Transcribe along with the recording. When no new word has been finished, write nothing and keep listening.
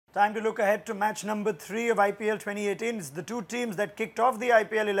Time to look ahead to match number 3 of IPL 2018. It's the two teams that kicked off the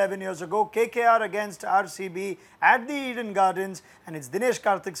IPL 11 years ago. KKR against RCB at the Eden Gardens. And it's Dinesh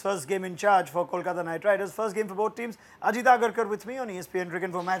Karthik's first game in charge for Kolkata Knight Riders. First game for both teams. Ajit Agarkar with me on ESPN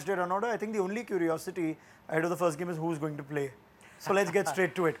Cricket for Match Day Run Order. I think the only curiosity ahead of the first game is who's going to play. So let's get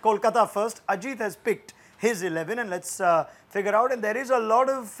straight to it. Kolkata first. Ajit has picked his 11 and let's figure out, and there is a lot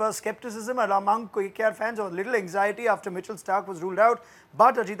of skepticism among KKR fans or little anxiety after Mitchell Starc was ruled out,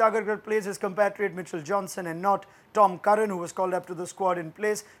 but Ajit Agarkar plays his compatriot Mitchell Johnson and not Tom Curran, who was called up to the squad in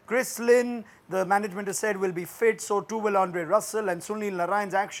place. Chris Lynn, the management has said, will be fit, so too will Andre Russell, and Sunil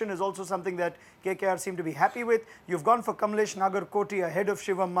Narayan's action is also something that KKR seem to be happy with. You've gone for Kamlesh Nagarkoti ahead of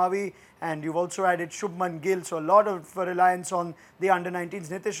Shivam Mavi, and you've also added Shubman Gill, so a lot of reliance on the under-19s.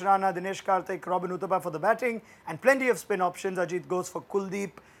 Nitish Rana, Dinesh Karthik, Robin Uthappa for the batting, and plenty of spin options. Ajit goes for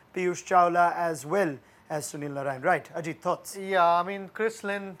Kuldeep, Piyush Chawla as well as Sunil Narayan. Right, Ajit, thoughts? Yeah, I mean, Chris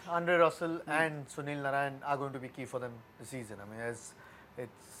Lynn, Andre Russell and Sunil Narayan are going to be key for them this season. I mean, it's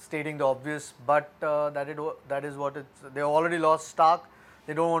stating the obvious, but that is what it's. They already lost Starc.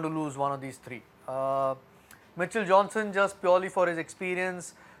 They don't want to lose one of these three. Mitchell Johnson, just purely for his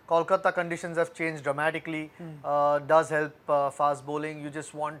experience. Kolkata conditions have changed dramatically. Does help fast bowling. You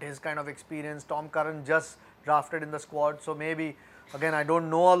just want his kind of experience. Tom Curran just drafted in the squad, so maybe. Again, I don't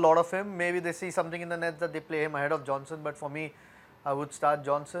know a lot of him. Maybe they see something in the net that they play him ahead of Johnson. But for me, I would start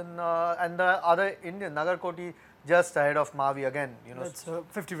Johnson and the other Indian, Nagarkoti, just ahead of Mavi again. You know, it's a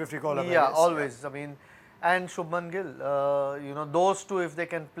 50-50 call. Yeah, always. Yeah. I mean, and Shubman Gill. You know, those two, if they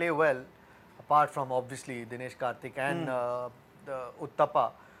can play well, apart from obviously Dinesh Karthik and the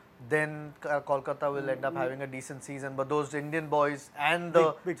Uthappa, then Kolkata will end up having a decent season. But those Indian boys and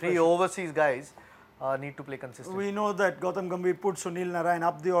the three overseas guys need to play consistently. We know that Gautam Gambhir put Sunil Narayan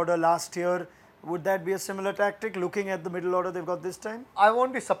up the order last year. Would that be a similar tactic, looking at the middle order they've got this time? I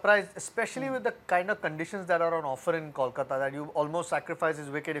won't be surprised, especially with the kind of conditions that are on offer in Kolkata, that you almost sacrifice his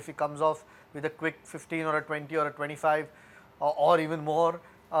wicket if he comes off with a quick 15 or a 20 or a 25 or even more.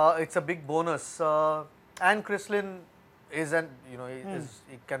 It's a big bonus. And Chris Lynn is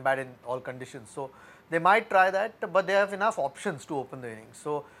he can bat in all conditions. So they might try that, but they have enough options to open the innings.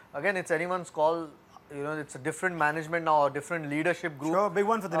 So again, it's anyone's call. You know, it's a different management now, a different leadership group. Sure, big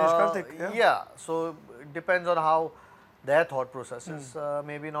one for Dinesh Karthik. Yeah, so it depends on how their thought process is.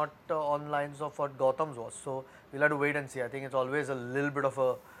 Maybe not on lines of what Gautam's was. So we'll have to wait and see. I think it's always a little bit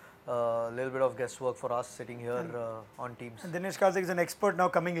of guesswork for us sitting here on teams. And Dinesh Karthik is an expert now,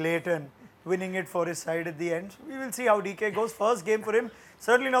 coming late and winning it for his side at the end. We will see how DK goes. First game for him.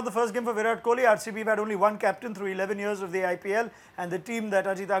 Certainly not the first game for Virat Kohli. RCB had only one captain through 11 years of the IPL, and the team that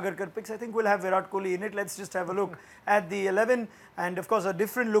Ajit Agarkar picks, I think, will have Virat Kohli in it. Let's just have a look at the 11, and of course a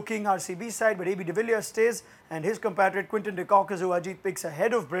different looking RCB side, but AB de Villiers stays, and his compatriot Quinton de Kock is who Ajit picks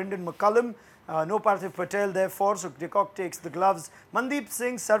ahead of Brendan McCullum. No Parthiv Patel therefore, so de Kock takes the gloves. Mandeep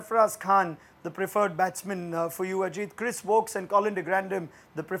Singh, Sarfaraz Khan, the preferred batsman for you, Ajit. Chris Wokes and Colin de Grandin,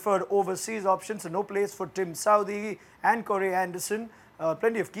 the preferred overseas options, so no place for Tim Southee and Corey Anderson.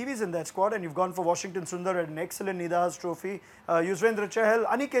 Plenty of Kiwis in that squad, and you've gone for Washington Sundar at an excellent Nidahas trophy. Yuzvendra Chahal,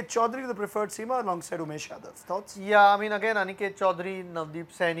 Aniket Chaudhary, the preferred seamer, alongside Umesh Yadav. Thoughts? Yeah, I mean, again, Aniket Chaudhary,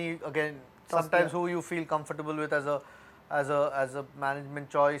 Navdeep Saini, again, sometimes who you feel comfortable with as a management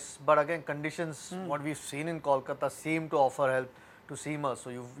choice. But again, conditions, what we've seen in Kolkata seem to offer help to seamers.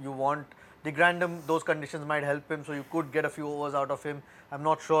 So you want de Grandin, those conditions might help him, so you could get a few overs out of him. I'm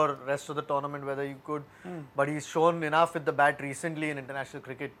not sure rest of the tournament whether you could, but he's shown enough with the bat recently in international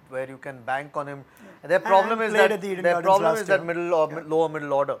cricket where you can bank on him. And their problem is that middle or lower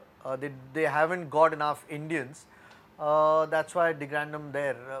middle order. They haven't got enough Indians. That's why de Grandin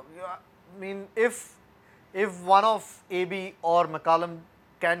there. I mean, if one of AB or McCullum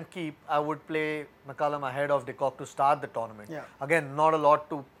can keep, I would play McCullum ahead of de Kock to start the tournament. Yeah. Again, not a lot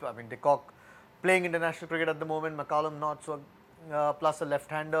to. I mean, de Kock playing international cricket at the moment, McCullum not so. Plus a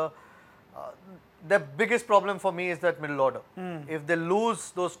left-hander. The biggest problem for me is that middle order. If they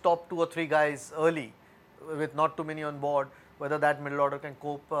lose those top 2 or 3 guys early, with not too many on board, whether that middle order can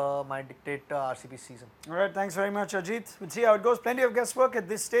cope might dictate RCB season. All right, thanks very much, Ajit. We'll see how it goes. Plenty of guesswork at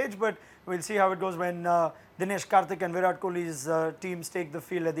this stage, but we'll see how it goes when Dinesh Karthik and Virat Kohli's teams take the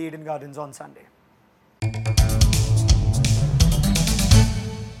field at the Eden Gardens on Sunday.